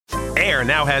Air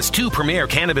now has 2 premier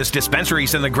cannabis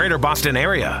dispensaries in the greater Boston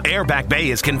area. Air Back Bay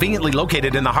is conveniently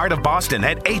located in the heart of Boston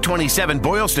at 827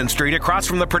 Boylston Street across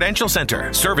from the Prudential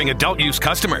Center, serving adult-use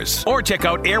customers. Or check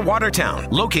out Air Watertown,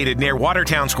 located near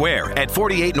Watertown Square at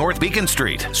 48 North Beacon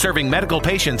Street, serving medical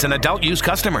patients and adult-use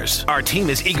customers. Our team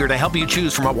is eager to help you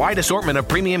choose from a wide assortment of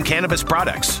premium cannabis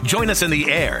products. Join us in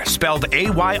the Air, spelled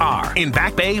AYR, in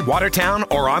Back Bay, Watertown,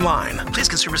 or online. Please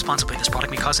consume responsibly. This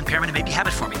product may cause impairment and may be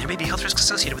habit forming. There may be health risks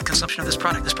associated with consumption of this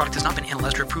product. This product has not been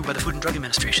analyzed or approved by the Food and Drug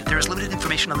Administration. There is limited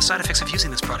information on the side effects of using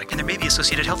this product, and there may be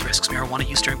associated health risks. Marijuana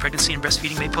use during pregnancy and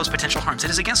breastfeeding may pose potential harms. It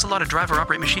is against the law to drive or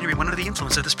operate machinery when under the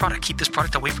influence of this product. Keep this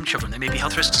product away from children. There may be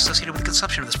health risks associated with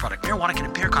consumption of this product. Marijuana can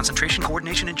impair concentration,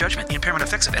 coordination, and judgment. The impairment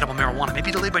effects of edible marijuana may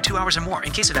be delayed by 2 hours or more.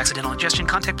 In case of accidental ingestion,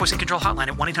 contact Poison Control Hotline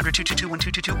at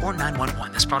 1-800-222-1222 or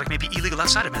 911. This product may be illegal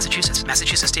outside of Massachusetts.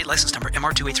 Massachusetts State License Number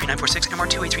MR283946,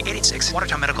 MR283886.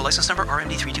 Watertown Medical License Number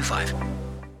RMD325.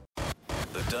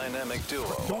 The dynamic duo.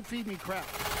 Don't feed me crap.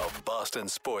 Of Boston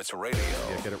Sports Radio.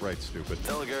 Yeah, get it right, stupid.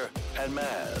 Felger and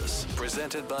Maz.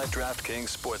 Presented by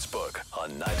DraftKings Sportsbook on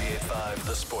 98.5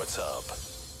 The Sports Hub.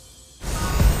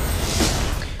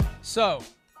 So,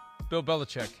 Bill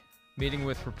Belichick, meeting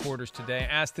with reporters today,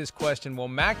 asked this question: will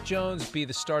Mac Jones be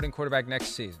the starting quarterback next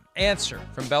season? Answer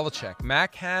from Belichick: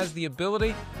 Mac has the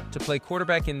ability to play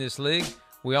quarterback in this league.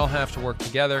 We all have to work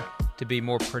together to be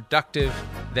more productive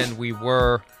than we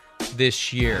were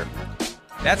this year.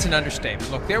 That's an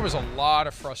understatement. Look, there was a lot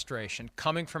of frustration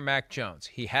coming from Mac Jones.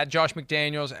 He had Josh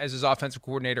McDaniels as his offensive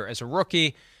coordinator as a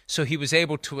rookie, so he was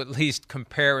able to at least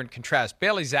compare and contrast.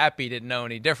 Bailey Zappi didn't know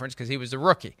any difference because he was the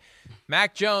rookie.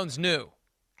 Mac Jones knew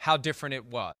how different it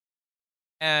was.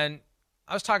 And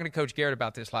I was talking to Coach Garrett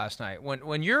about this last night.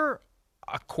 When you're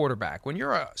a quarterback, when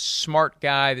you're a smart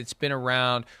guy that's been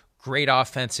around great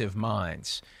offensive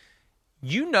minds,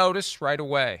 you notice right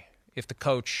away if the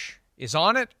coach is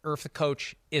on it or if the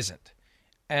coach isn't.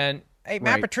 And, hey,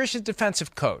 Matt Patricia's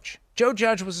defensive coach. Joe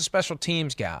Judge was a special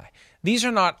teams guy. These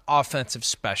are not offensive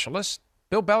specialists.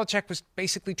 Bill Belichick was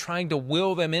basically trying to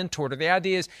will them into it. Or the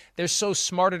idea is they're so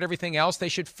smart at everything else, they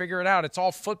should figure it out. It's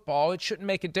all football. It shouldn't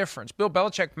make a difference. Bill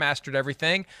Belichick mastered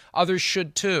everything. Others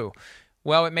should too.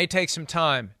 Well, it may take some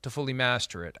time to fully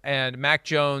master it. And Mac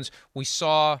Jones, we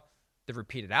saw the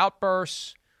repeated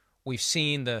outbursts. We've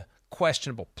seen the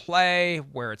questionable play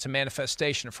where it's a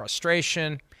manifestation of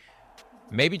frustration.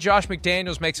 Maybe Josh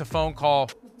McDaniels makes a phone call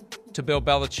to Bill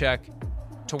Belichick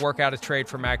to work out a trade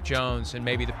for Mac Jones, and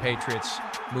maybe the Patriots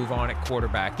move on at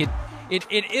quarterback.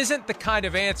 It isn't the kind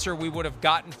of answer we would have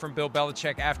gotten from Bill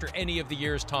Belichick after any of the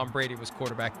years Tom Brady was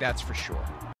quarterback, that's for sure.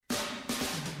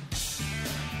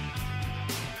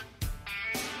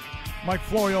 Mike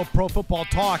Florio, Pro Football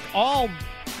Talk. All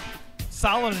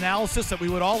solid analysis that we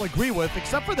would all agree with,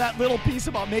 except for that little piece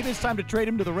about maybe it's time to trade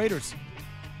him to the Raiders.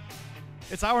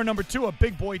 It's hour number 2 of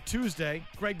Big Boy Tuesday.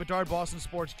 Greg Bedard, Boston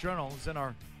Sports Journal, is in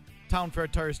our Town Fair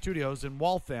Tire Studios in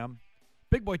Waltham.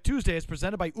 Big Boy Tuesday is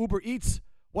presented by Uber Eats.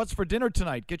 What's for dinner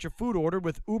tonight? Get your food ordered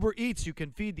with Uber Eats. You can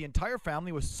feed the entire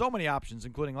family with so many options,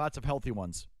 including lots of healthy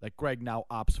ones that Greg now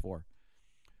opts for.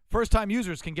 First-time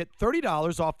users can get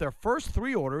 $30 off their first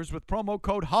 3 orders with promo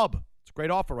code HUB. It's a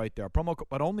great offer right there,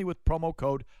 but only with promo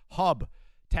code HUB.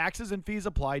 Taxes and fees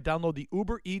apply. Download the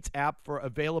Uber Eats app for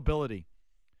availability.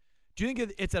 Do you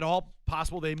think it's at all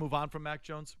possible they move on from Mac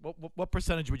Jones? What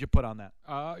percentage would you put on that?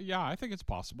 Yeah, I think it's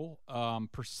possible.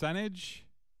 Percentage,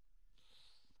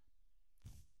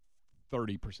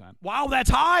 30%. Wow, that's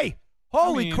high.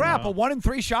 Holy crap, a 1 in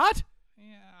 3 shot?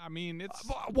 Yeah, I mean, it's...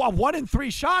 Well, 1 in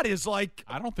 3 shot is like...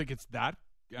 I don't think it's that...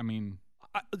 I mean...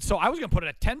 So I was going to put it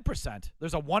at 10%.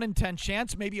 There's a 1 in 10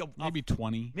 chance, maybe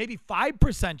 20. Maybe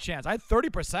 5% chance. I had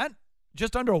 30%,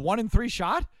 just under a 1 in 3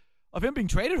 shot of him being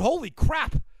traded. Holy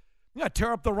crap. You got to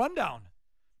tear up the rundown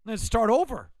and then start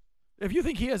over. If you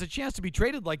think he has a chance to be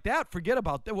traded like that, forget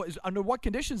about that. Under what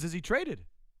conditions is he traded?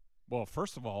 Well,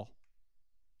 first of all,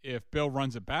 if Bill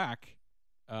runs it back,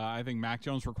 I think Mac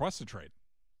Jones requests a trade.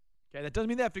 Okay, that doesn't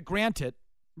mean they have to grant it.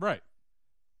 Right.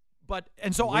 But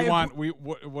and so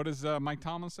what does Mike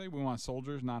Tomlin say? We want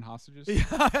soldiers, not hostages.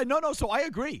 No. So I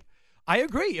agree.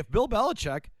 If Bill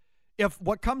Belichick, if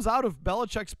what comes out of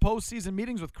Belichick's postseason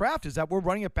meetings with Kraft is that we're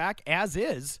running it back as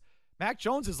is, Mac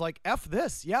Jones is like, F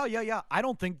this. Yeah. I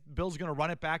don't think Bill's going to run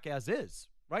it back as is,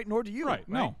 right? Nor do you. Right.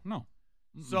 No. Mm-mm.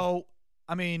 So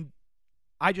I mean,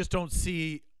 I just don't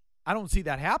see. I don't see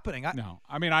that happening. No.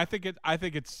 I mean, I think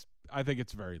it's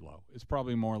very low. It's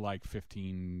probably more like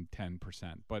 15,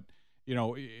 10%. But,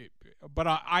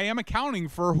 I am accounting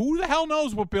for who the hell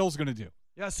knows what Bill's going to do.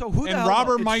 Yeah, so who the hell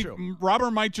knows? And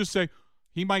Robert might just say,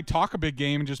 he might talk a big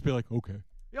game and just be like, okay.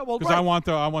 Yeah, well, because I want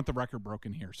the record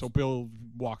broken here, so Bill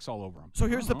walks all over him. So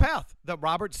here's the path that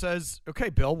Robert says, okay,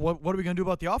 Bill, what are we going to do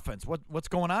about the offense? What's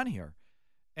going on here?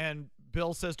 And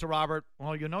Bill says to Robert,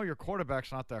 well, your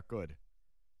quarterback's not that good.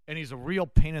 And he's a real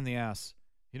pain in the ass.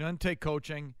 He doesn't take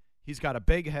coaching. He's got a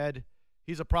big head.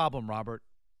 He's a problem, Robert.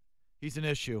 He's an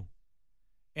issue.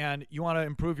 And you want to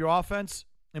improve your offense?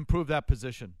 Improve that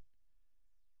position.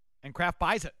 And Kraft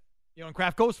buys it. And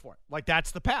Kraft goes for it. Like,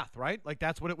 that's the path, right? Like,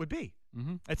 that's what it would be.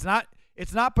 Mm-hmm.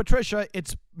 It's not Patricia,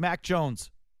 it's Mac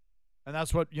Jones. And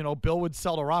that's what, Bill would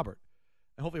sell to Robert.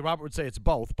 And hopefully Robert would say it's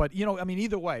both. But,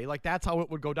 either way, like, that's how it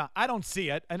would go down. I don't see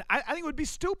it. And I think it would be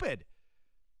stupid.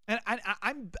 And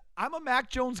I'm a Mac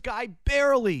Jones guy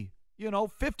barely,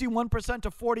 51%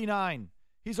 to 49.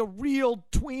 He's a real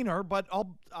tweener, but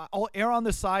I'll err on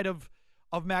the side of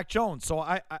Mac Jones. So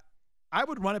I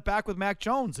would run it back with Mac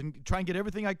Jones and try and get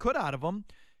everything I could out of him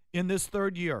in this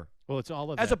third year. Well, it's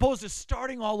all of as that. opposed to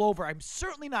starting all over. I'm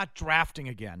certainly not drafting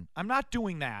again. I'm not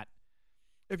doing that.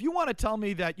 If you want to tell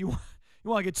me that you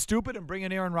want to get stupid and bring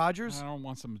in Aaron Rodgers, I don't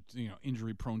want some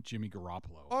injury-prone Jimmy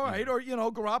Garoppolo. All right, or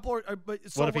Garoppolo.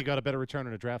 What if he got a better return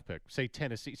on a draft pick? Say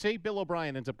Tennessee. Say Bill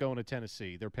O'Brien ends up going to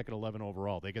Tennessee. They're picking 11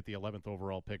 overall. They get the 11th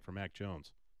overall pick for Mac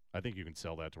Jones. I think you can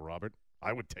sell that to Robert.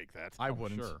 I would take that. I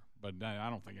wouldn't. Sure, but I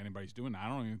don't think anybody's doing that. I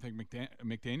don't even think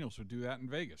McDaniels would do that in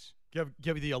Vegas. Give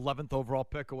you the 11th overall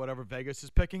pick or whatever Vegas is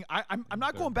picking. I'm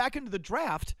not going back into the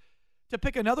draft to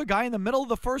pick another guy in the middle of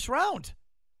the first round.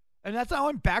 And that's how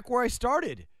I'm back where I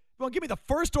started. If you want to give me the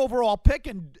first overall pick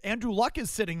and Andrew Luck is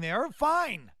sitting there,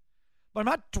 fine. But I'm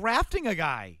not drafting a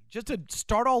guy just to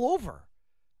start all over.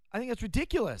 I think that's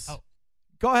ridiculous. Oh.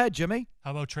 Go ahead, Jimmy. How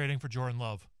about trading for Jordan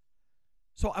Love?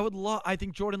 So I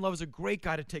think Jordan Love is a great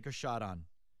guy to take a shot on.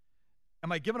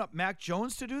 Am I giving up Mac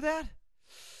Jones to do that?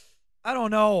 I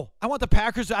don't know. I want the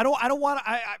Packers. I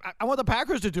want the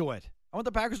Packers to do it. I want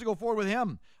the Packers to go forward with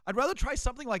him. I'd rather try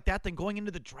something like that than going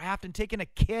into the draft and taking a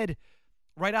kid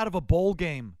right out of a bowl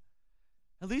game.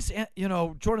 At least,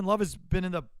 Jordan Love has been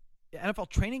in the NFL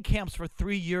training camps for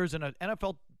 3 years and an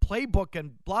NFL playbook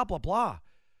and blah, blah, blah.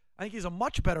 I think he's a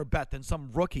much better bet than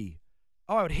some rookie.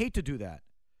 Oh, I would hate to do that.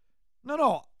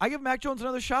 No. I give Mac Jones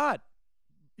another shot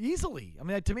easily. I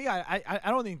mean, to me, I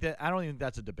don't think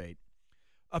that's a debate.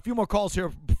 A few more calls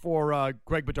here for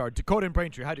Greg Bedard. Dakota and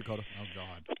Braintree. Hi, Dakota. Oh,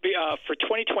 God. For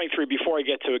 2023, before I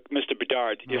get to Mr.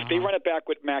 Bedard, if they run it back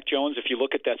with Mac Jones, if you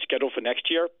look at that schedule for next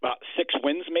year, about 6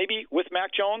 wins maybe with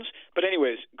Mac Jones. But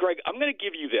anyways, Greg, I'm going to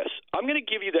give you this. I'm going to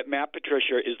give you that Matt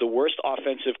Patricia is the worst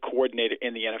offensive coordinator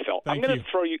in the NFL. I'm going to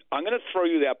throw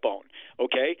you that bone,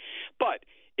 okay? But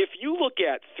if you look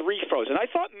at 3 throws, and I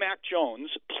thought Mac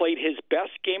Jones played his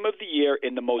best game of the year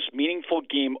in the most meaningful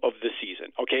game of the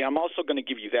season. Okay, I'm also going to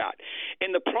give you that.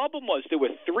 And the problem was there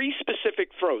were 3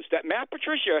 specific throws that Matt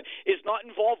Patricia is not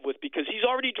involved with because he's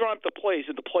already drawn up the plays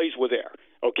and the plays were there.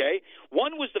 Okay,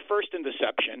 one was the first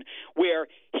interception where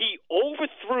he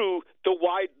overthrew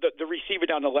the receiver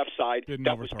down the left side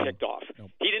that was picked off.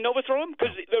 Nope. He didn't overthrow him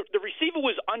because the receiver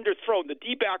was underthrown. The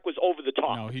D-back was over the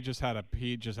top. No, he just had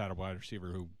a wide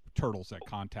receiver who turtles at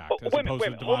contact, as opposed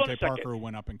to Devontae Parker, who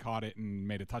went up and caught it and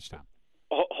made a touchdown.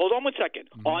 Hold on 1 second.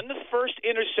 Mm-hmm. On the first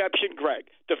interception, Greg,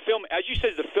 the film, as you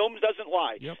said, the film doesn't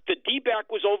lie. Yep. The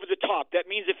D-back was over the top. That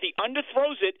means if he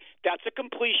underthrows it, that's a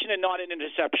completion and not an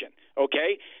interception.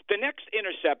 Okay? The next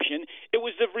interception, it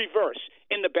was the reverse.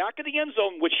 In the back of the end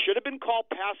zone, which should have been called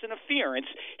pass interference,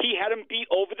 he had him beat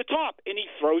over the top, and he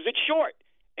throws it short.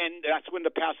 And that's when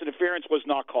the pass interference was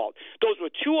not called. Those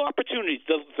were 2 opportunities.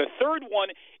 The third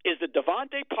one is the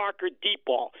Devontae Parker deep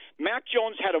ball. Mac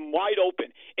Jones had him wide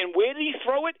open. And where did he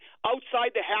throw it?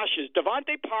 Outside the hashes.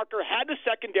 Devontae Parker had the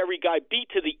secondary guy beat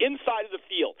to the inside of the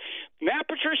field. Matt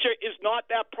Patricia is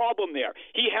not that problem there.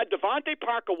 He had Devontae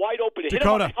Parker wide open to hit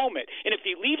him on the helmet. And if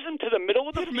he leaves him to the middle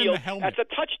of the field, that's a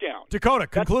touchdown. Dakota,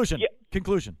 conclusion.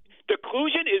 Conclusion. The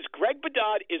conclusion is Greg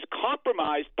Bedard is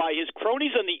compromised by his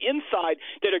cronies on the inside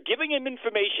that are giving him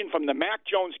information from the Mac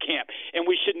Jones camp, and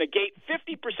we should negate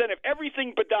 50% of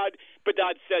everything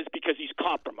Bedard says because he's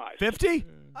compromised. 50?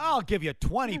 I'll give you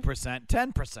 20%,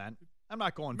 10%. I'm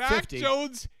not going 50. Mac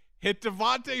Jones hit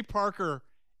Devontae Parker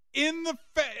in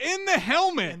the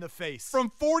helmet, in the face,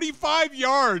 from 45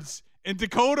 yards, and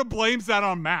Dakota blames that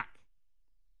on Mac.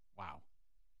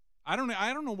 I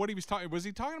don't know what he was talking. Was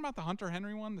he talking about the Hunter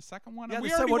Henry one, the second one? Yeah,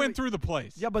 we already went through the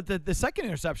plays. Yeah, but the second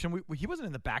interception, he wasn't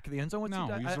in the back of the end zone. No,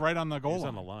 he was right on the goal line.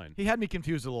 On the line. He had me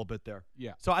confused a little bit there.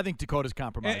 Yeah. So I think Dakota's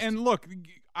compromised. And look,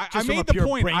 I made the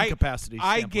point.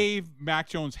 I gave Mac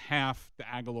Jones half the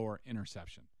Aguilar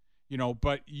interception.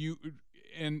 But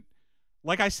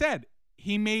like I said,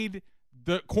 he made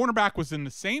the cornerback was in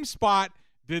the same spot,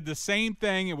 did the same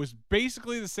thing. It was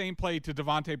basically the same play to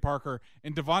Devontae Parker,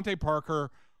 and Devontae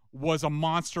Parker was a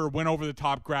monster, went over the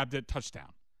top, grabbed it,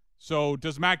 touchdown. So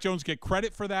does Mac Jones get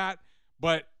credit for that?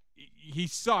 But he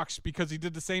sucks because he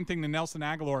did the same thing to Nelson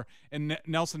Aguilar, and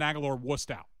Nelson Aguilar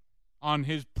wussed out on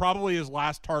probably his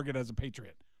last target as a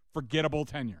Patriot. Forgettable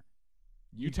tenure.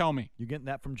 You tell me. You getting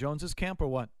that from Jones's camp or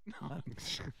what?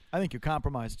 I think you're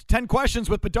compromised. 10 questions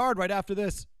with Bedard right after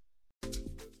this.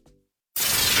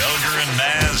 Felger and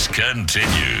Maz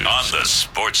continue on the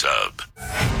Sports Hub.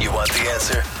 You want the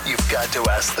answer? You've got to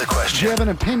ask the Do question. you have an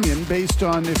opinion based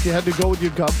on if you had to go with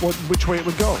your gut, which way it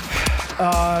would go?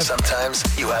 Sometimes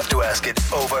you have to ask it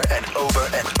over and over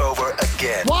and over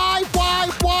again. Why?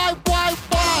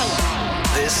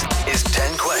 This is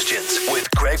 10 Questions with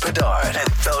Greg Bedard and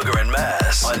Felger and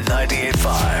Maz on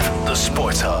 98.5, the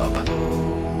Sports Hub.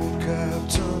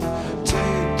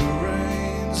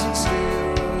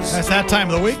 That's that time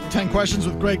of the week. 10 questions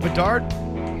with Greg Bedard.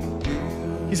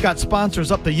 He's got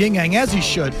sponsors up the yin-yang, as he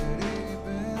should.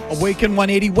 Awaken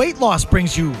 180 Weight Loss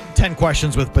brings you 10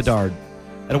 questions with Bedard.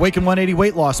 At Awaken 180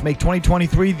 Weight Loss, make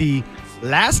 2023 the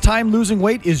last time losing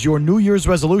weight is your New Year's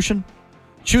resolution.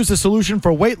 Choose a solution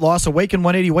for weight loss. Awaken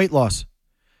 180 Weight Loss.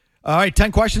 All right,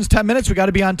 10 questions, 10 minutes. We got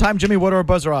to be on time. Jimmy, what are our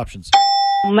buzzer options?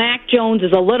 Mac Jones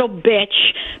is a little bitch.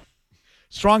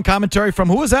 Strong commentary from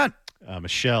who was that?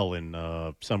 Michelle in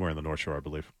somewhere in the North Shore, I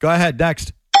believe. Go ahead,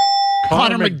 next.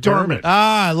 Connor McDermott.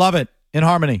 I love it. In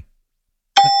harmony.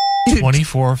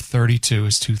 24-32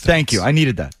 is 2 things. Thank you. I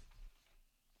needed that.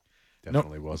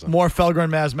 Definitely wasn't. More Felger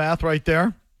and Maz math right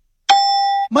there.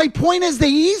 My point is they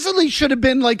easily should have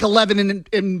been like 11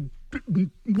 and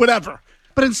whatever.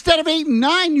 But instead of 8 and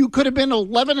 9, you could have been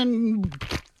 11 and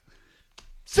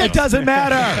 6. It doesn't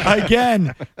matter.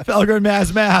 Again, Felger and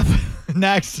Maz math.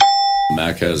 Next.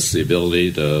 Mac has the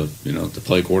ability to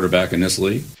play quarterback in this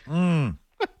league.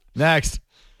 Next.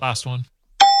 Last one.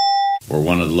 We're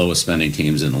one of the lowest spending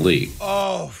teams in the league.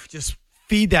 Oh, just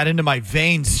feed that into my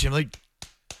veins, Jim.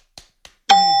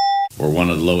 We're one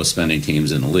of the lowest spending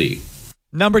teams in the league.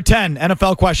 Number 10,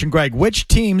 NFL question, Greg. Which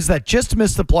teams that just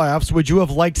missed the playoffs would you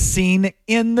have liked seen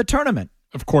in the tournament?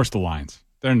 Of course, the Lions.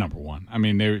 They're number one. I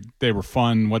mean, they were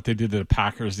fun. What they did to the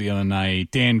Packers the other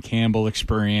night, Dan Campbell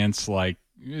experience,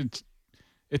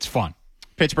 it's fun.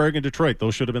 Pittsburgh and Detroit,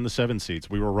 those should have been the 7 seeds.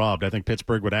 We were robbed. I think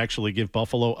Pittsburgh would actually give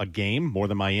Buffalo a game more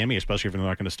than Miami, especially if they're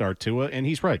not going to start Tua. And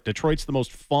he's right. Detroit's the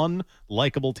most fun,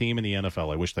 likable team in the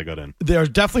NFL. I wish they got in. They're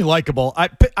definitely likable.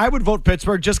 I would vote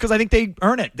Pittsburgh just because I think they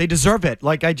earn it. They deserve it.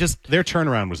 Their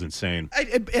turnaround was insane.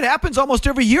 It happens almost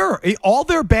every year. All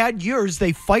their bad years,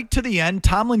 they fight to the end.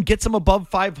 Tomlin gets them above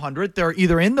 500. They're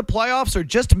either in the playoffs or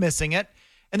just missing it.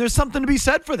 And there's something to be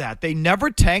said for that. They never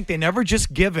tank. They never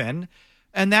just give in.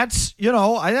 And that's,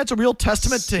 that's a real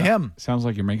testament to him. Sounds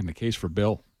like you're making the case for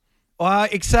Bill.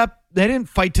 Except they didn't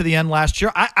fight to the end last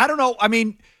year. I don't know. I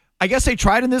mean, I guess they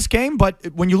tried in this game,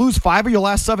 but when you lose 5 of your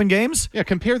last 7 games. Yeah,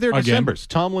 compare their Decembers,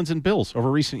 Tomlin's and Bills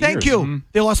over recent years. Thank you. Mm-hmm.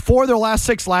 They lost 4 of their last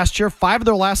 6 last year, 5 of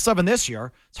their last 7 this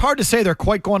year. It's hard to say they're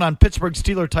quite going on Pittsburgh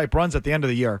Steeler-type runs at the end of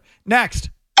the year. Next.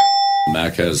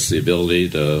 Mac has the ability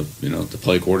to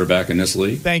play quarterback in this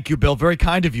league. Thank you, Bill. Very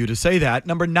kind of you to say that.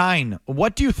 Number 9,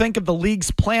 what do you think of the league's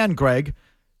plan, Greg,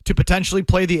 to potentially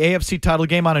play the AFC title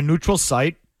game on a neutral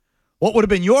site? What would have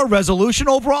been your resolution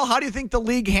overall? How do you think the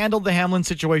league handled the Hamlin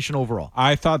situation overall?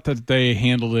 I thought that they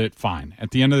handled it fine.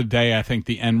 At the end of the day, I think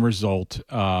the end result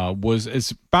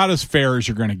was about as fair as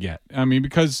you're going to get. I mean,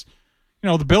 because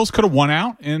the Bills could have won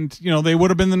out, and they would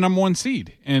have been the number 1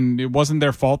 seed, and it wasn't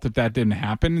their fault that didn't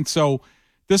happen. And so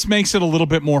this makes it a little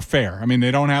bit more fair. I mean, they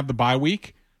don't have the bye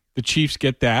week. The Chiefs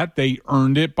get that. They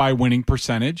earned it by winning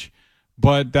percentage,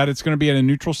 but that it's going to be at a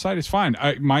neutral site is fine.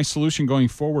 My solution going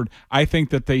forward, I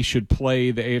think that they should play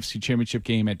the AFC Championship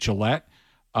game at Gillette.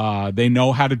 They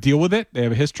know how to deal with it. They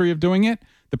have a history of doing it.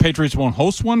 The Patriots won't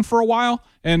host one for a while,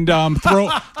 and throw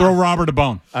Robert a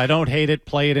bone. I don't hate it.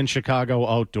 Play it in Chicago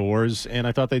outdoors, and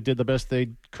I thought they did the best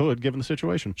they could given the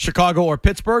situation. Chicago or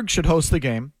Pittsburgh should host the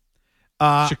game.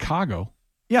 Chicago?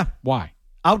 Yeah. Why?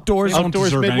 Outdoors. They don't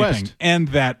deserve Midwest. anything. And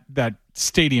that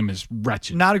stadium is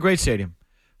wretched. Not a great stadium.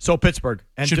 So Pittsburgh.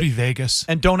 And should be Vegas.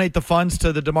 And donate the funds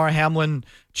to the Damar Hamlin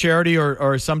charity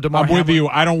or some Damar Hamlin. I'm with you.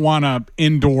 I don't want an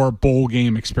indoor bowl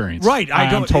game experience. Right.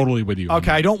 I'm totally with you.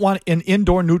 Okay, I don't want an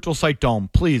indoor neutral site dome,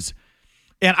 please.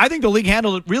 And I think the league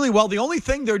handled it really well. The only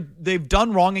thing they've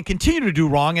done wrong and continue to do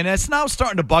wrong, and it's now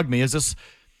starting to bug me, is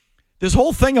this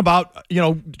whole thing about,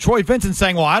 Troy Vincent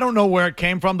saying, well, I don't know where it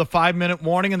came from, the 5-minute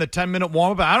warning and the 10-minute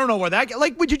warm-up. I don't know where that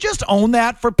 – would you just own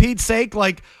that for Pete's sake?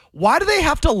 Why do they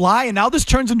have to lie? And now this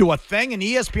turns into a thing, and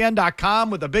ESPN.com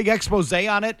with a big expose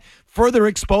on it, further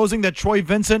exposing that Troy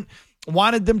Vincent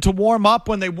wanted them to warm up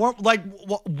when they weren't. Like,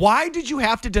 why did you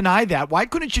have to deny that? Why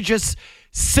couldn't you just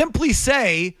simply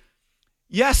say,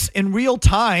 yes, in real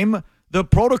time, the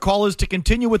protocol is to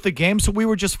continue with the game, so we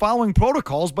were just following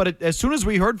protocols, but as soon as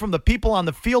we heard from the people on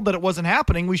the field that it wasn't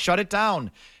happening, we shut it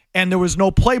down. And there was no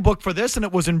playbook for this, and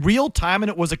it was in real time, and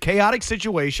it was a chaotic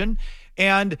situation.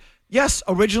 And yes,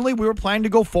 originally we were planning to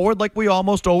go forward like we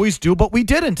almost always do, but we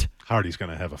didn't. Hardy's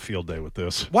going to have a field day with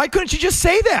this. Why couldn't you just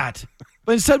say that?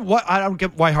 But instead, what? I don't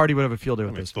get why Hardy would have a field day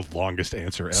with this. It's the longest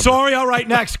answer ever. Sorry, all right,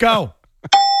 next, go.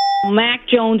 Mac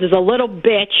Jones is a little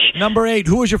bitch. Number 8,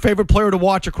 who was your favorite player to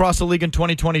watch across the league in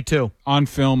 2022? On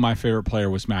film, my favorite player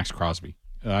was Max Crosby.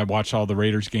 I watched all the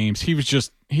Raiders games. He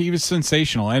was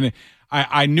sensational. And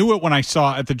I knew it when I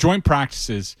saw at the joint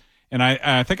practices, and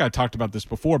I think I talked about this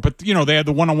before, but, they had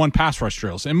the one-on-one pass rush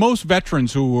drills. And most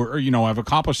veterans who are, have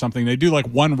accomplished something, they do like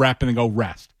one rep and then go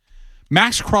rest.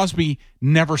 Max Crosby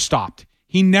never stopped.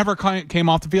 He never came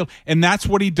off the field, and that's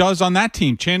what he does on that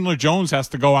team. Chandler Jones has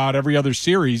to go out every other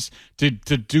series to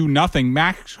do nothing.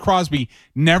 Max Crosby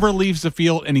never leaves the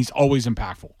field, and he's always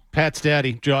impactful. Pat's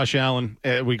daddy, Josh Allen,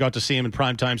 we got to see him in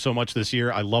primetime so much this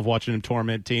year. I love watching him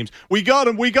torment teams. We got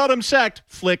him sacked.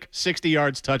 Flick, 60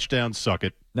 yards, touchdown, suck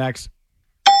it. Next.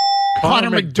 Connor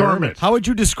McDermott. How would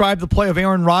you describe the play of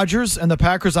Aaron Rodgers and the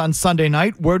Packers on Sunday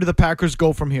night? Where do the Packers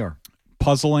go from here?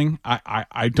 Puzzling.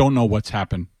 I don't know what's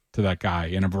happened to that guy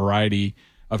in a variety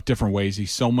of different ways.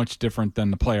 He's so much different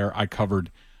than the player I covered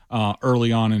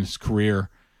early on in his career.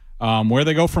 Where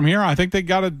they go from here, I think they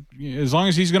got to, as long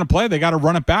as he's going to play, they got to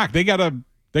run it back. They got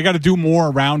to do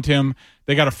more around him.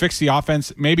 They got to fix the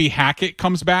offense. Maybe Hackett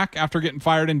comes back after getting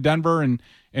fired in Denver,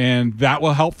 and that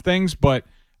will help things. But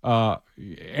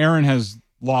Aaron has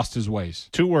lost his ways.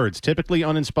 2 words, typically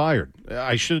uninspired.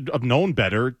 I should have known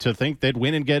better to think they'd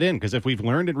win and get in, because if we've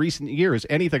learned in recent years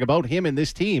anything about him and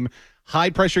this team,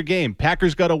 high-pressure game.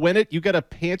 Packers got to win it. You got a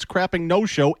pants-crapping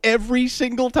no-show every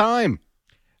single time.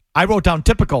 I wrote down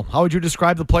typical. How would you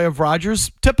describe the play of Rodgers?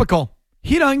 Typical.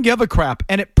 He doesn't give a crap,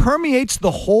 and it permeates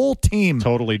the whole team.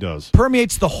 Totally does.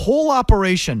 Permeates the whole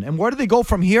operation. And where do they go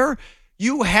from here?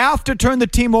 You have to turn the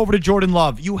team over to Jordan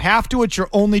Love. You have to. It's your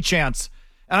only chance.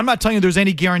 And I'm not telling you there's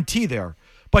any guarantee there,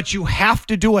 but you have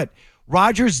to do it.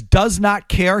 Rodgers does not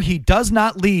care. He does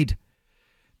not lead.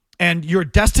 And you're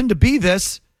destined to be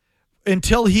this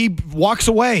until he walks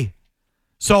away.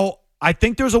 So I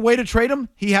think there's a way to trade him.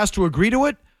 He has to agree to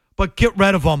it, but get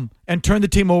rid of him and turn the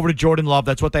team over to Jordan Love.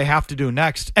 That's what they have to do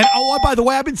next. And by the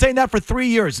way, I've been saying that for 3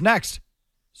 years. Next.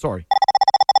 Sorry.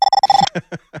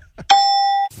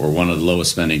 We're one of the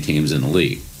lowest spending teams in the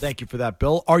league. Thank you for that,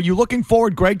 Bill. Are you looking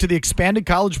forward, Greg, to the expanded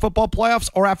college football playoffs,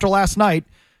 or after last night,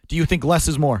 do you think less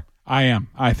is more? I am.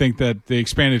 I think that the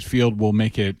expanded field will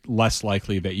make it less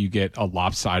likely that you get a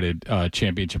lopsided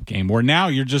championship game, where now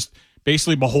you're just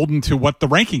basically beholden to what the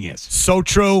ranking is. So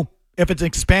true. If it's an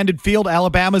expanded field,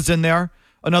 Alabama's in there.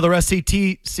 Another SEC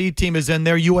team is in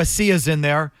there. USC is in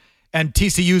there. And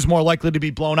TCU is more likely to be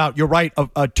blown out. You're right.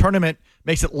 A tournament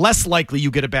makes it less likely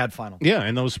you get a bad final. Yeah,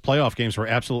 and those playoff games were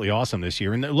absolutely awesome this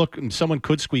year. And look, someone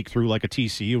could squeak through like a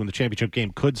TCU, and the championship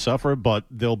game could suffer, but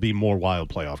there'll be more wild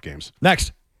playoff games.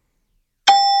 Next.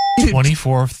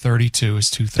 24 of 32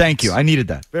 is 2/3. Thank you. I needed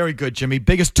that. Very good, Jimmy.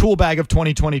 Biggest tool bag of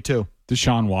 2022.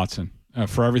 Deshaun Watson,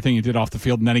 for everything he did off the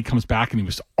field, and then he comes back and he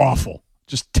was awful.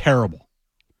 Just terrible.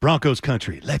 Broncos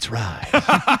country, let's ride.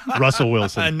 Russell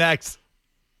Wilson. And next.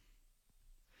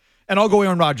 And I'll go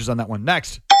Aaron Rodgers on that one.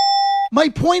 Next. My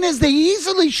point is they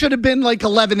easily should have been like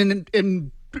 11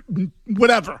 and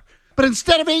whatever. But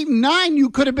instead of 8 and 9, you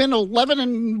could have been 11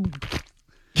 and...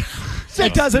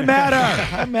 It doesn't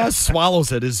matter. Mass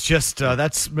swallows it. Is just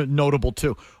that's notable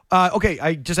too. Okay,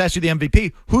 I just asked you the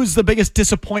MVP. Who's the biggest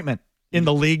disappointment in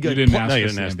the league? You didn't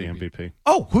ask the MVP.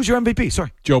 Oh, who's your MVP?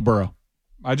 Sorry, Joe Burrow.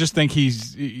 I just think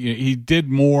he did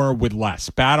more with less.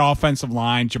 Bad offensive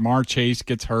line. Jamar Chase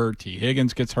gets hurt. T.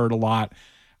 Higgins gets hurt a lot.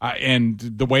 And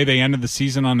the way they ended the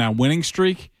season on that winning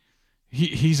streak,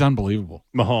 he's unbelievable.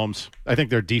 Mahomes. I think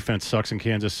their defense sucks in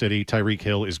Kansas City. Tyreek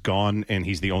Hill is gone, and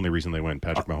he's the only reason they win.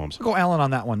 Patrick Mahomes. I'll go Allen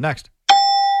on that one. Next.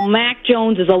 Mac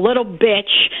Jones is a little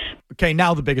bitch. Okay,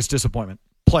 now the biggest disappointment.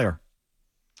 Player.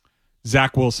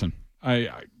 Zach Wilson.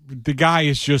 The guy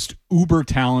is just uber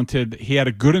talented. He had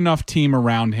a good enough team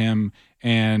around him,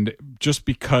 and just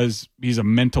because he's a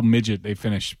mental midget, they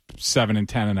finished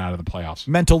 7-10 and out of the playoffs.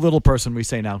 Mental little person, we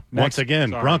say now. Next. Once again,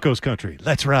 Broncos country.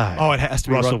 Let's ride. Oh, it has to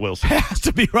be Russell Wilson. It has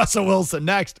to be Russell Wilson.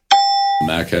 Next.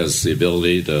 Mac has the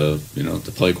ability to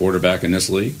play quarterback in this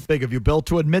league. Big of you, Bill,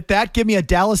 to admit that. Give me a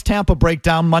Dallas-Tampa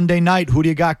breakdown Monday night. Who do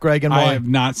you got, Greg, and why? I have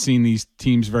not seen these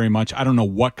teams very much. I don't know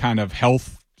what kind of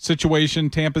health situation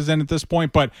Tampa's in at this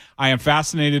point, but I am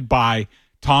fascinated by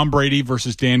Tom Brady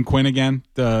versus Dan Quinn again,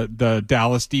 the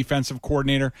Dallas defensive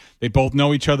coordinator. They both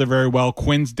know each other very well.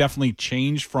 Quinn's definitely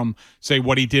changed from, say,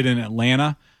 what he did in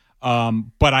Atlanta.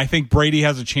 But I think Brady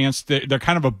has a chance. They're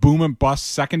kind of a boom and bust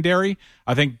secondary.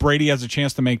 I think Brady has a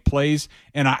chance to make plays.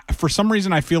 And for some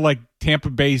reason, I feel like Tampa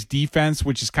Bay's defense,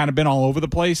 which has kind of been all over the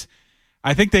place,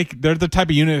 I think they're the type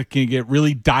of unit that can get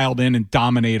really dialed in and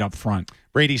dominate up front.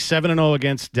 Brady's 7-0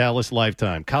 against Dallas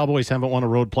lifetime. Cowboys haven't won a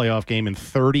road playoff game in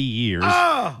 30 years.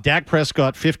 Dak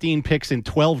Prescott, 15 picks in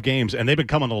 12 games, and they've been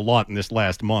coming a lot in this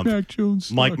last month. Mac Jones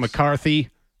sucks. Mike McCarthy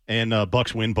and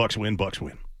Bucks win.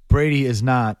 Brady is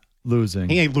not losing.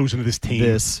 He ain't losing to this team.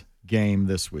 This game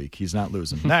this week. He's not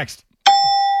losing. Next.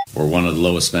 We're one of the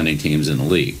lowest spending teams in the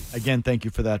league. Again, thank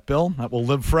you for that, Bill. That will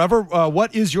live forever.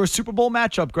 What is your Super Bowl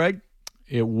matchup, Greg?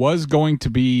 It was going to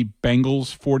be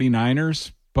Bengals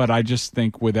 49ers, but I just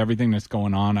think with everything that's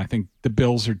going on, I think the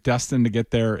Bills are destined to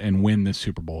get there and win this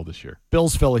Super Bowl this year.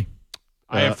 Bills, Philly.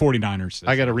 I have 49ers.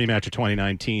 I got a rematch of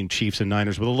 2019 Chiefs and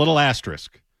Niners with a little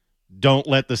asterisk. Don't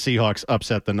let the Seahawks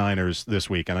upset the Niners this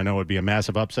week. And I know it would be a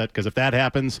massive upset because if that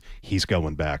happens, he's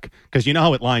going back. Because you know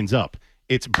how it lines up.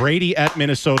 It's Brady at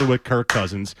Minnesota with Kirk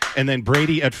Cousins, and then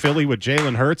Brady at Philly with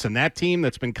Jalen Hurts. And that team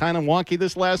that's been kind of wonky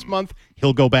this last month,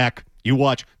 he'll go back. You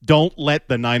watch. Don't let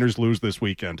the Niners lose this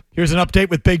weekend. Here's an update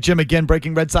with Big Jim again,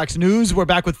 breaking Red Sox news. We're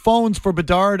back with phones for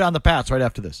Bedard on the Pats right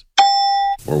after this.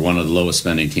 We're one of the lowest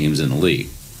spending teams in the league.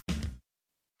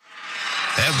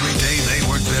 Every day they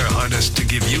work their hardest to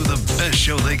give you the best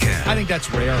show they can. I think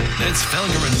that's rare. It's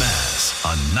Felger and Mass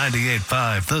on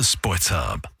 98.5 The Sports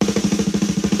Hub.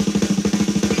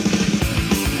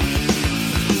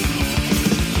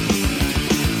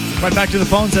 Right back to the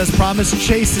phones as promised.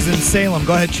 Chase is in Salem.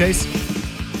 Go ahead, Chase.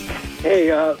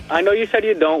 Hey, I know you said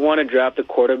you don't want to draft a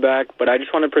quarterback, but I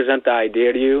just want to present the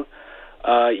idea to you.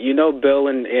 Bill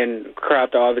and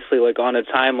Kraft are obviously like on a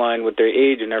timeline with their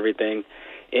age and everything.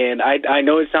 And I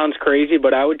know it sounds crazy,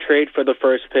 but I would trade for the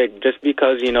first pick just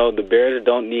because, the Bears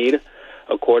don't need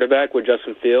a quarterback with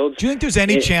Justin Fields. Do you think there's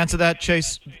any chance of that,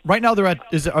 Chase? Right now they're at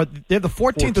they have the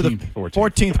 14th or the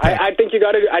 14th pick. I think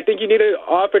you need to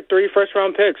offer 3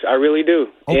 first-round picks. I really do.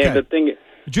 Okay. And the thing,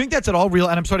 do you think that's at all real?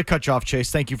 And I'm sorry to cut you off, Chase.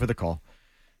 Thank you for the call.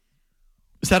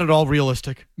 Is that at all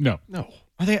realistic? No.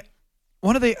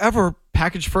 When have they ever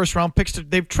packaged first-round picks?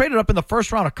 They've traded up in the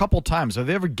first round a couple times. Have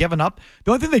they ever given up?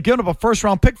 The only thing they've given up a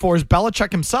first-round pick for is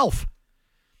Belichick himself.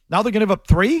 Now they're going to give up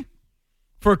 3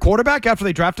 for a quarterback after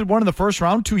they drafted one in the first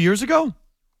round 2 years ago?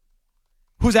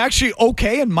 Who's actually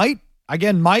okay and might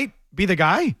be the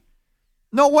guy?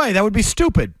 No way. That would be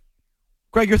stupid.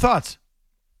 Greg, your thoughts?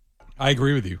 I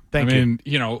agree with you. Thank you.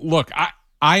 Look,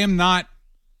 I am not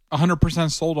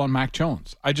 100% sold on Mac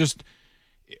Jones.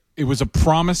 It was a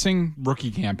promising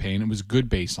rookie campaign. It was a good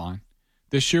baseline.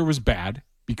 This year was bad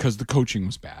because the coaching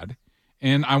was bad.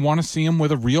 And I want to see him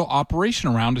with a real operation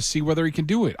around to see whether he can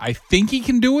do it. I think he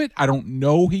can do it. I don't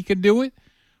know he can do it.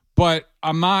 But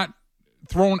I'm not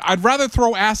I'd rather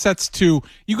throw assets to,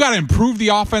 you got to improve the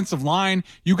offensive line.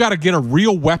 You got to get a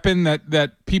real weapon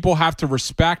that people have to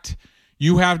respect.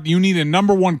 You need a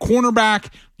number 1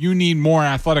 cornerback. You need more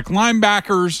athletic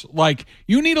linebackers. Like,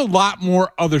 you need a lot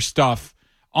more other stuff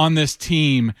on this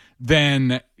team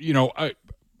than,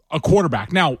 a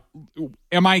quarterback. Now,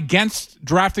 am I against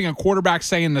drafting a quarterback,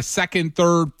 say, in the 2nd,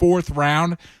 3rd, 4th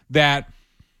round that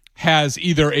has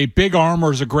either a big arm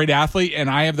or is a great athlete, and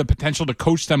I have the potential to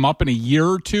coach them up in a year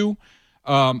or two,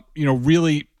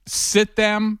 really sit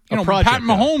them? Pat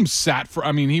Mahomes sat for,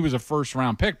 he was a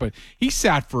first-round pick, but he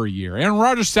sat for a year. Aaron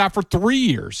Rodgers sat for 3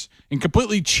 years and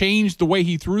completely changed the way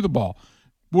he threw the ball.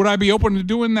 Would I be open to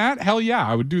doing that? Hell yeah,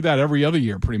 I would do that every other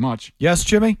year pretty much. Yes,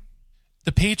 Jimmy?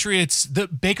 The Patriots,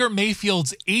 Baker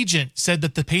Mayfield's agent said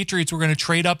that the Patriots were going to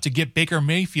trade up to get Baker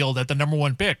Mayfield at the number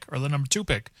 1 pick or the number 2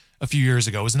 pick a few years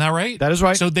ago. Isn't that right? That is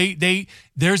right. So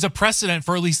there's a precedent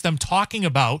for at least them talking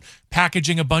about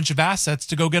packaging a bunch of assets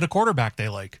to go get a quarterback they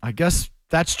like. I guess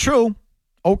that's true.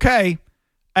 Okay.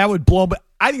 I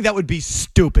think that would be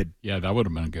stupid. Yeah, that would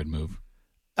have been a good move.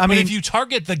 But if you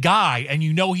target the guy and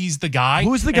you know he's the guy,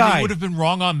 who's the guy? You would have been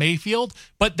wrong on Mayfield,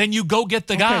 but then you go get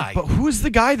the guy. But who's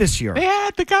the guy this year? They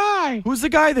had the guy. Who's the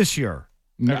guy this year?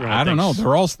 No, I don't know.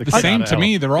 They're all the same to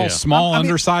me. They're all small,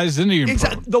 undersized Indian.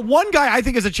 Exactly. The one guy I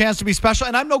think has a chance to be special,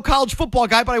 and I'm no college football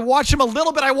guy, but I watch him a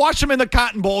little bit. I watched him in the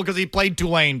Cotton Bowl because he played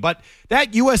Tulane. But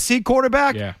that USC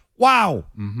quarterback, Wow.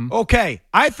 Okay.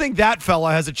 I think that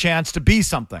fella has a chance to be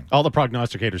something. All the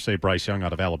prognosticators say Bryce Young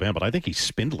out of Alabama, but I think he's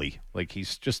spindly. Like,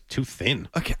 he's just too thin.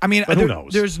 Okay. I mean, but who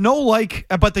knows? There's no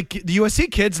but the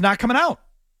USC kid's not coming out,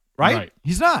 right?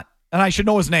 He's not. And I should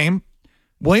know his name.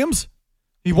 Williams?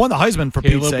 He won the Heisman for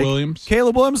Pete's sake.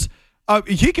 Caleb Williams.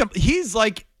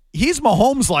 He's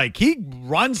Mahomes-like. He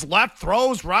runs left,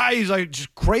 throws right. He's like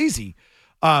just crazy.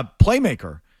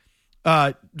 Playmaker.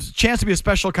 Chance to be a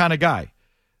special kind of guy.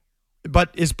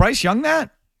 But is Bryce Young that?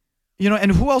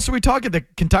 And who else are we talking? The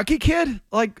Kentucky kid?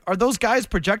 Like, are those guys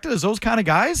projected as those kind of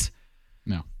guys?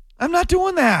 No. I'm not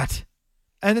doing that.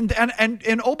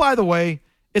 And oh, by the way,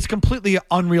 it's completely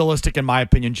unrealistic in my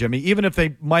opinion, Jimmy, even if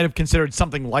they might have considered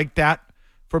something like that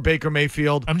for Baker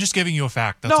Mayfield. I'm just giving you a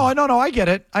fact. No, I get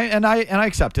it. I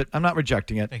accept it. I'm not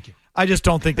rejecting it. Thank you. I just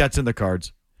don't think that's in the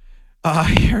cards.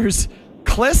 Here's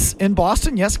Kliss in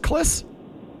Boston. Yes, Kliss?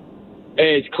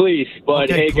 Hey, it's Cleese.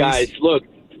 But, okay, hey, guys, look,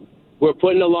 we're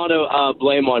putting a lot of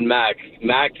blame on Mac.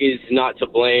 Mac is not to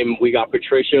blame. We got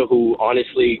Patricia, who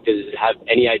honestly doesn't have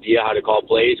any idea how to call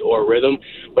plays or rhythm.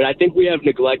 But I think we have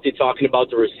neglected talking about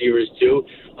the receivers, too,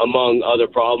 among other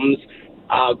problems.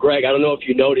 Greg, I don't know if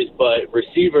you noticed, but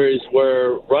receivers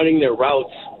were running their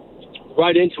routes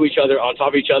right into each other, on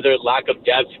top of each other, lack of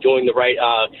depth, doing the right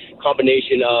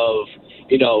combination of,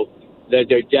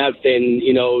 their depth and,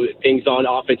 things on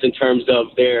offense in terms of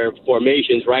their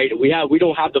formations, right? We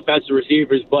don't have defensive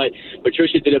receivers, but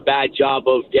Patricia did a bad job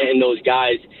of getting those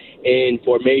guys in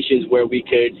formations where we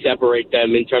could separate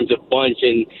them in terms of bunch.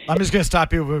 And I'm just going to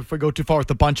stop you if we go too far with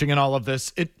the bunching and all of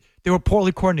this. They were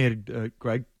poorly coordinated,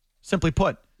 Greg, simply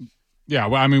put. Yeah,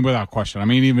 well, I mean, without question. I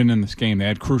mean, even in this game, they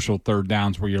had crucial third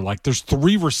downs where you're like, there's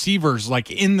three receivers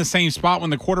like in the same spot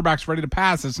when the quarterback's ready to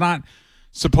pass. It's not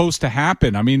supposed to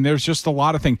happen. I mean, there's just a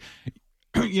lot of things.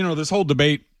 This whole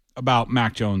debate about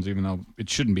Mac Jones, even though it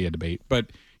shouldn't be a debate,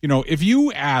 but if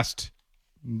you asked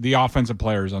the offensive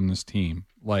players on this team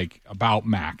like about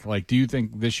Mac, like, do you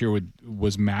think this year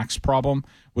was Mac's problem?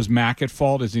 Was Mac at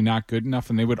fault? Is he not good enough?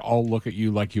 And they would all look at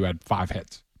you like you had 5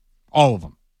 hits, all of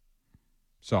them.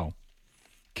 So,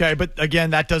 okay, but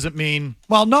again, that doesn't mean.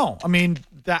 Well, no, I mean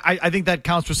that I think that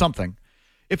counts for something.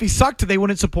 If he sucked, they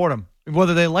wouldn't support him,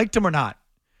 whether they liked him or not.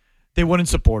 They wouldn't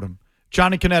support him.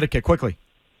 John in Connecticut, quickly.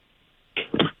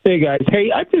 Hey, guys.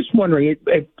 Hey, I'm just wondering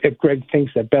if Greg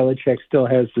thinks that Belichick still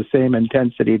has the same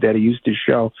intensity that he used to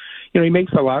show. He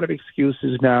makes a lot of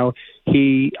excuses now.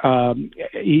 He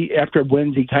after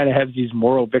wins, he kind of has these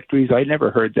moral victories. I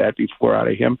never heard that before out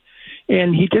of him.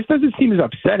 And he just doesn't seem as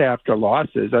upset after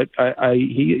losses.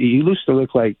 He used to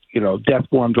look like, death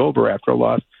warmed over after a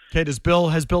loss. Okay, has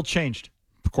Bill changed?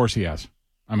 Of course he has.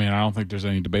 I mean, I don't think there's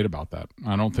any debate about that.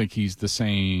 I don't think he's the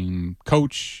same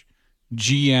coach,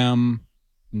 GM,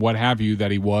 what have you,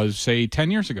 that he was, say,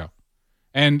 10 years ago.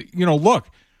 And, look,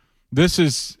 this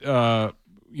is, a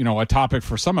topic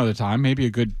for some other time, maybe a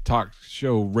good talk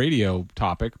show radio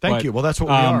topic. Thank you. Well, that's what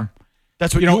we are.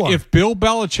 That's what you are. If Bill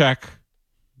Belichick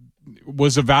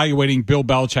was evaluating Bill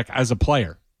Belichick as a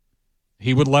player,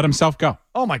 he would let himself go.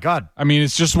 Oh, my God. I mean,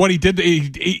 it's just what he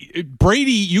did.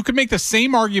 Brady, you could make the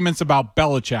same arguments about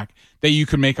Belichick that you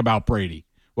could make about Brady.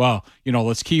 Well,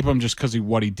 let's keep him just because of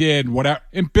what he did, whatever.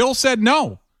 And Bill said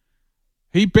no.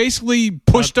 He basically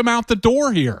pushed him out the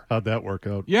door here. How'd that work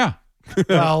out? Yeah.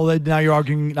 Well, now you're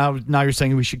arguing. Now you're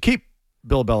saying we should keep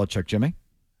Bill Belichick, Jimmy.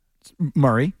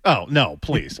 Murray. Oh, no,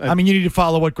 please. I mean, you need to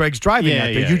follow what Greg's driving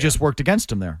at. You just worked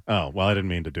against him there. Oh, well, I didn't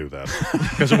mean to do that.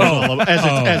 Because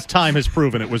as time has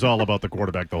proven, it was all about the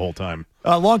quarterback the whole time.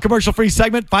 Long commercial-free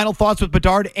segment. Final thoughts with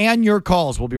Bedard and your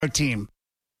calls. We'll be our team.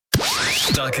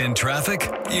 Stuck in traffic?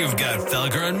 You've got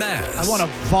Felger and Maz. I want to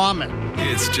vomit.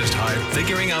 It's just hard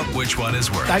figuring out which one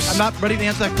is worse. I'm not ready to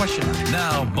answer that question.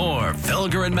 Now more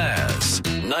Felger and Maz.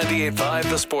 98.5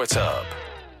 The Sports Hub.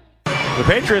 The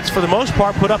Patriots, for the most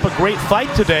part, put up a great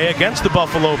fight today against the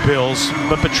Buffalo Bills,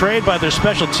 but betrayed by their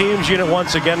special teams unit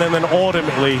once again, and then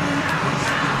ultimately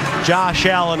Josh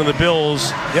Allen and the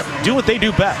Bills do what they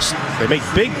do best. They make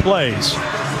big plays.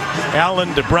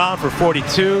 Allen to Brown for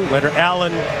 42, later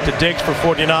Allen to Diggs for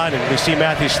 49, and we see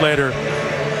Matthew Slater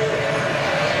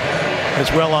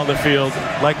as well on the field,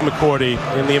 like McCourty,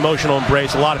 in the emotional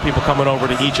embrace. A lot of people coming over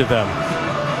to each of them.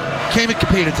 Came and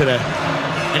competed today.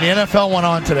 And the NFL went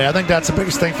on today. I think that's the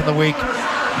biggest thing from the week.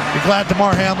 You're glad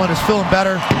DeMar Hamlin is feeling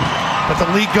better, but the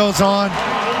league goes on.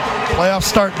 Playoffs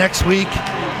start next week.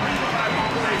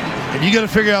 And you got to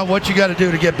figure out what you got to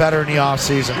do to get better in the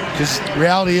offseason. Because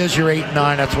reality is you're 8-9.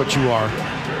 That's what you are.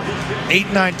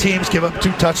 8-9 teams give up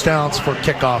 2 touchdowns for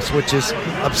kickoffs, which is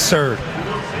absurd.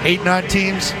 8-9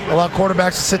 teams allow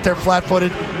quarterbacks to sit there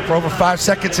flat-footed for over 5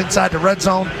 seconds inside the red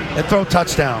zone and throw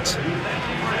touchdowns.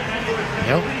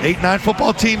 8-9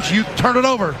 football teams, you turn it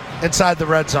over inside the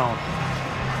red zone.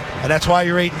 And that's why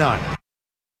you're 8-9.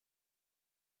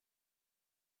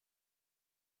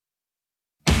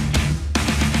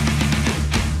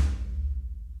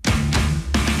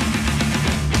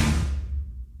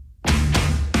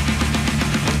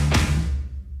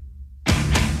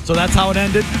 So that's how it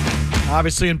ended.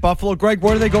 Obviously in Buffalo. Greg,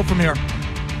 where do they go from here?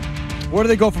 Where do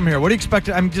they go from here? What do you expect?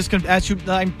 I'm just going to ask you.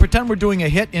 Pretend we're doing a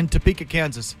hit in Topeka,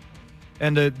 Kansas.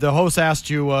 And the host asked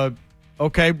you,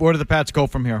 okay, where do the Pats go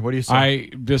from here? What do you say?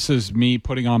 This is me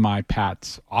putting on my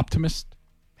Pats optimist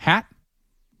hat.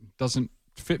 Doesn't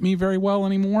fit me very well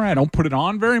anymore. I don't put it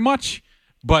on very much.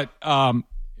 But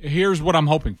here's what I'm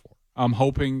hoping for. I'm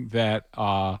hoping that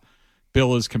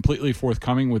Bill is completely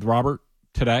forthcoming with Robert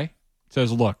today. Says,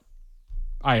 look,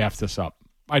 I effed this up.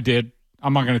 I did.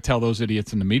 I'm not going to tell those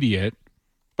idiots in the media it,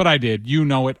 but I did. You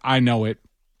know it. I know it.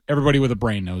 Everybody with a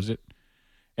brain knows it.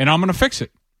 And I'm going to fix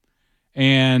it.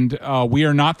 And we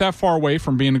are not that far away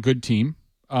from being a good team.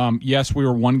 Yes, we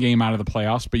were one game out of the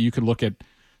playoffs, but you could look at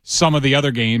some of the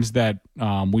other games that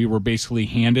we were basically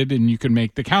handed, and you could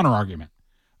make the counter argument.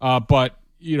 But,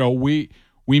 we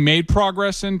made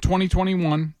progress in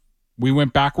 2021. We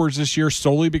went backwards this year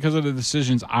solely because of the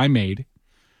decisions I made,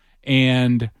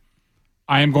 and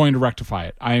I am going to rectify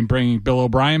it. I am bringing Bill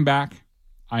O'Brien back.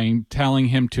 I am telling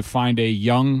him to find a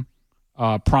young,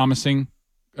 promising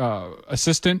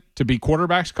assistant to be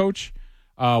quarterback's coach.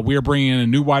 We are bringing in a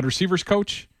new wide receivers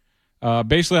coach.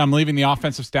 Basically, I'm leaving the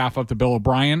offensive staff up to Bill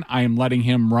O'Brien. I am letting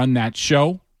him run that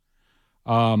show.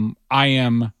 I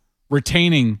am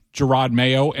retaining Gerard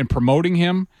Mayo and promoting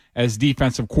him as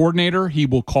defensive coordinator. He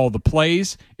will call the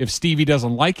plays. If Stevie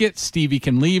doesn't like it, Stevie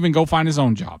can leave and go find his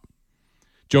own job.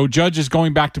 Joe Judge is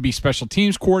going back to be special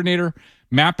teams coordinator.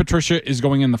 Matt Patricia is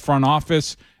going in the front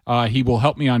office. He will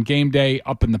help me on game day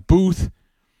up in the booth.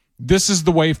 This is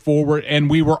the way forward, and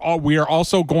we are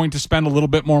also going to spend a little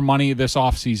bit more money this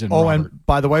offseason. Oh, Robert. And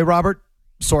by the way, Robert,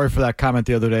 sorry for that comment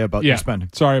the other day about your spending.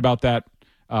 Sorry about that.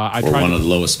 We're one of the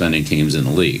lowest spending teams in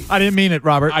the league. I didn't mean it,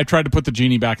 Robert. I tried to put the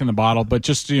genie back in the bottle, but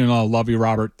just, love you,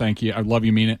 Robert. Thank you. I love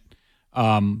you, mean it.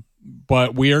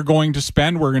 But we are going to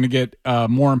spend. We're going to get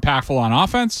more impactful on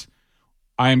offense.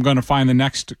 I am going to find the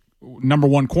next number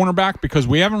one cornerback because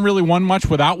we haven't really won much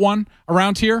without one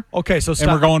around here. Okay, so stop.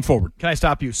 And we're going forward. Can I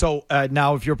stop you? So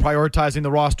now if you're prioritizing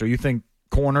the roster, you think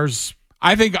corners?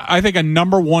 I think a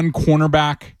number one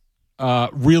cornerback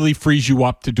really frees you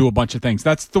up to do a bunch of things.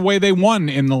 That's the way they won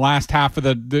in the last half of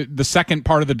the second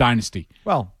part of the dynasty.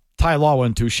 Well, Ty Law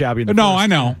wasn't too shabby in the No,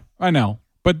 first. I know.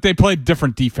 But they played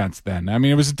different defense then. I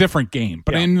mean, it was a different game.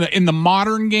 But in the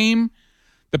modern game,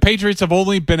 the Patriots have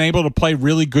only been able to play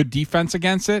really good defense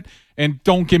against it. And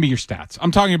don't give me your stats.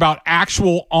 I'm talking about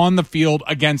actual on the field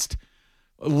against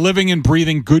living and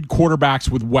breathing good quarterbacks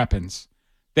with weapons.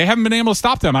 They haven't been able to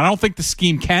stop them. I don't think the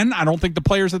scheme can. I don't think the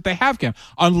players that they have can.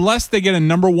 Unless they get a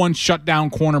number one shutdown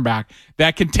cornerback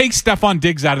that can take Stephon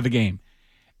Diggs out of the game.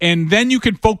 And then you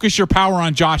can focus your power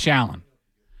on Josh Allen.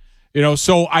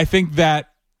 So I think that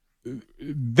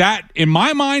in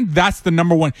my mind, that's the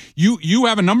number one. You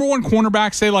have a number one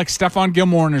cornerback, say like Stephon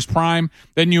Gilmore in his prime.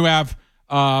 Then you have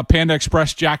Panda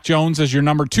Express Jack Jones as your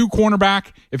number two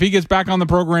cornerback. If he gets back on the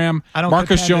program, I don't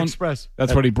Marcus get Panda Jones. Express.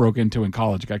 That's what he broke into in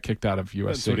college. Got kicked out of USC.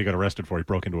 That's what he got arrested for. He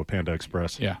broke into a Panda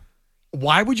Express. Yeah.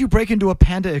 Why would you break into a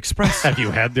Panda Express? Have you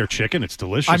had their chicken? It's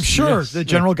delicious. I'm sure. Yes. The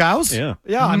General Gao's? Yeah.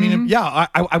 Yeah, I mean,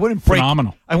 I wouldn't break.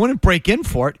 Phenomenal. I wouldn't break in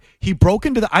for it. He broke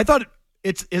into I thought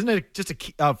isn't it just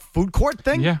a food court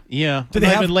thing? Yeah. Yeah. Do they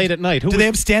have late at night? Do they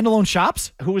have standalone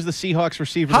shops? Who was the Seahawks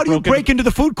receiver? How do you break into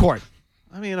the food court?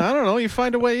 I mean, I don't know. You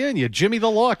find a way in. You jimmy the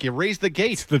lock. You raise the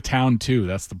gate. It's the town, too.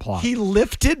 That's the plot. He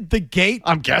lifted the gate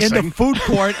I'm guessing. in the food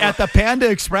court at the Panda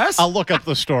Express? I'll look up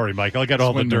the story, Mike. I'll get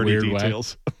all the in a dirty weird way.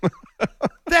 details.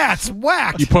 That's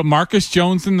whack. You put Marcus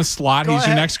Jones in the slot. Go He's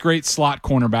ahead. your next great slot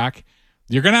cornerback.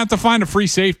 You're going to have to find a free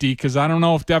safety because I don't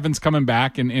know if Devin's coming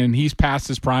back and he's past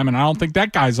his prime, and I don't think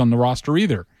that guy's on the roster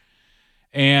either.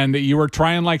 And you were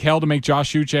trying like hell to make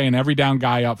Josh Uche an every down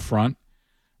guy up front.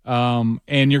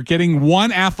 And you're getting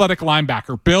one athletic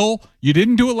linebacker. Bill, you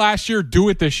didn't do it last year. Do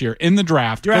it this year in the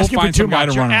draft. You're Go asking for find too some guy much.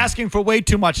 to You're run around. asking for way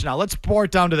too much now. Let's pour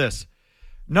it down to this.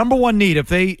 Number one need,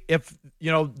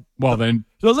 Well, then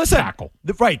so listen, tackle.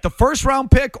 The first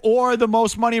round pick or the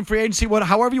most money in free agency,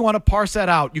 however you want to parse that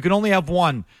out, you can only have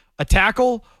one, a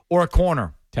tackle or a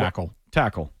corner. Tackle.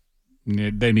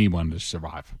 They need one to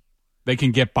survive. They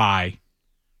can get by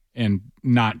and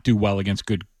not do well against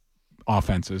good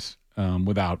offenses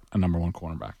without a number one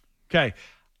cornerback. Okay.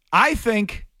 I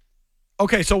think,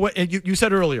 okay, so what you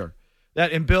said earlier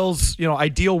that in Bill's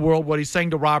ideal world, what he's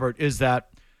saying to Robert is that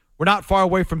we're not far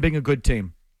away from being a good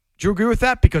team. Do you agree with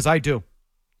that? Because I do.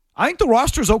 I think the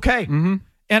roster's okay. Mm-hmm.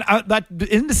 And that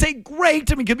isn't to say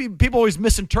great. I mean, people always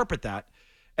misinterpret that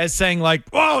as saying like,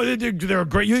 oh, they're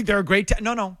great. You think they're a great team?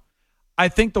 No. I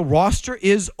think the roster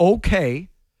is okay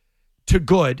to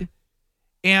good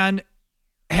and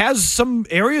has some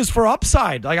areas for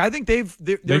upside. Like I think they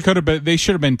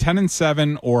should have been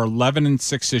 10-7 or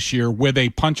 11-6 this year with a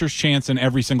puncher's chance in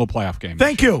every single playoff game.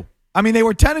 Thank you. I mean, they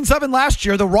were 10-7 last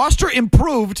year. The roster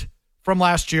improved from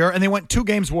last year, and they went 2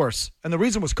 games worse. And the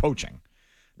reason was coaching,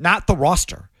 not the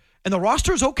roster. And the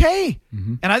roster is okay.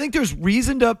 Mm-hmm. And I think there's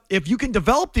reason to, if you can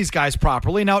develop these guys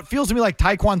properly. Now, it feels to me like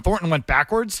Tyquan Thornton went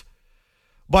backwards.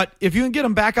 But if you can get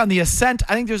him back on the ascent,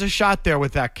 I think there's a shot there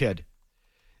with that kid.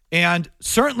 And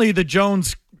certainly the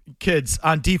Jones kids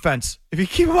on defense, if you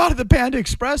keep him out of the Panda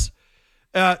Express,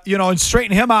 and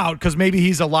straighten him out because maybe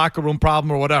he's a locker room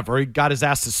problem or whatever. He got his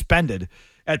ass suspended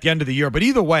at the end of the year. But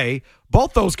either way,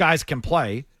 both those guys can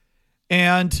play.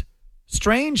 And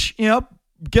Strange,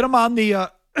 get him on the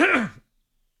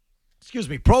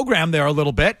program there a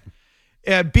little bit.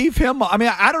 Beef him. I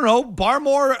mean, I don't know.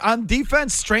 Barmore on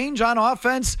defense, Strange on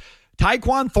offense,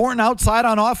 Tyquan Thornton outside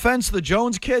on offense, the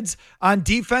Jones kids on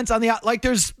defense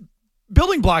there's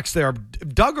building blocks there.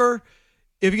 Duggar,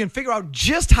 if you can figure out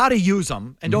just how to use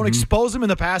them and don't expose him in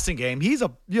the passing game, he's a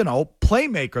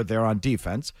playmaker there on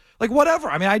defense. Like whatever.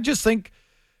 I mean, I just think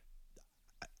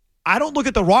I don't look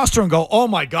at the roster and go, oh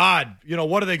my God,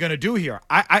 what are they going to do here?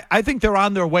 I think they're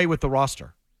on their way with the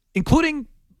roster, including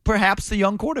perhaps the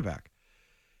young quarterback.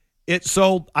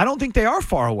 So I don't think they are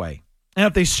far away. And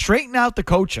if they straighten out the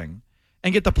coaching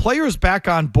and get the players back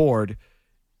on board,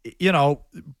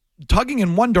 tugging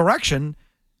in one direction,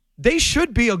 they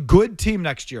should be a good team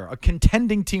next year, a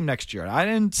contending team next year. I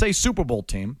didn't say Super Bowl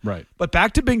team, right? But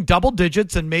back to being double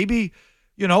digits and maybe,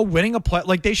 winning a play.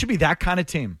 Like they should be that kind of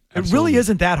team. Absolutely. It really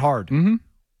isn't that hard. Mm-hmm.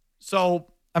 So,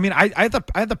 I mean,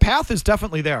 the path is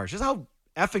definitely there. It's just how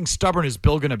effing stubborn is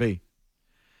Bill going to be?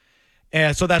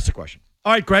 And so that's the question.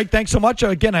 All right, Greg, thanks so much.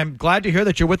 Again, I'm glad to hear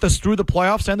that you're with us through the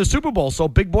playoffs and the Super Bowl. So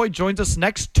Big Boy joins us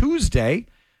next Tuesday.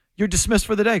 You're dismissed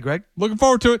for the day, Greg. Looking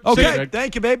forward to it. Okay,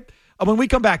 thank you, babe. When we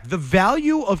come back, the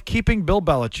value of keeping Bill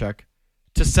Belichick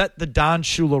to set the Don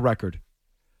Shula record.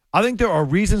 I think there are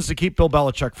reasons to keep Bill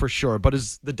Belichick for sure, but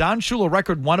is the Don Shula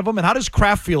record one of them? And how does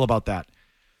Kraft feel about that?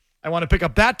 I want to pick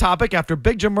up that topic after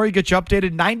Big Jim Murray gets you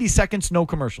updated. 90 seconds, no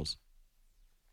commercials.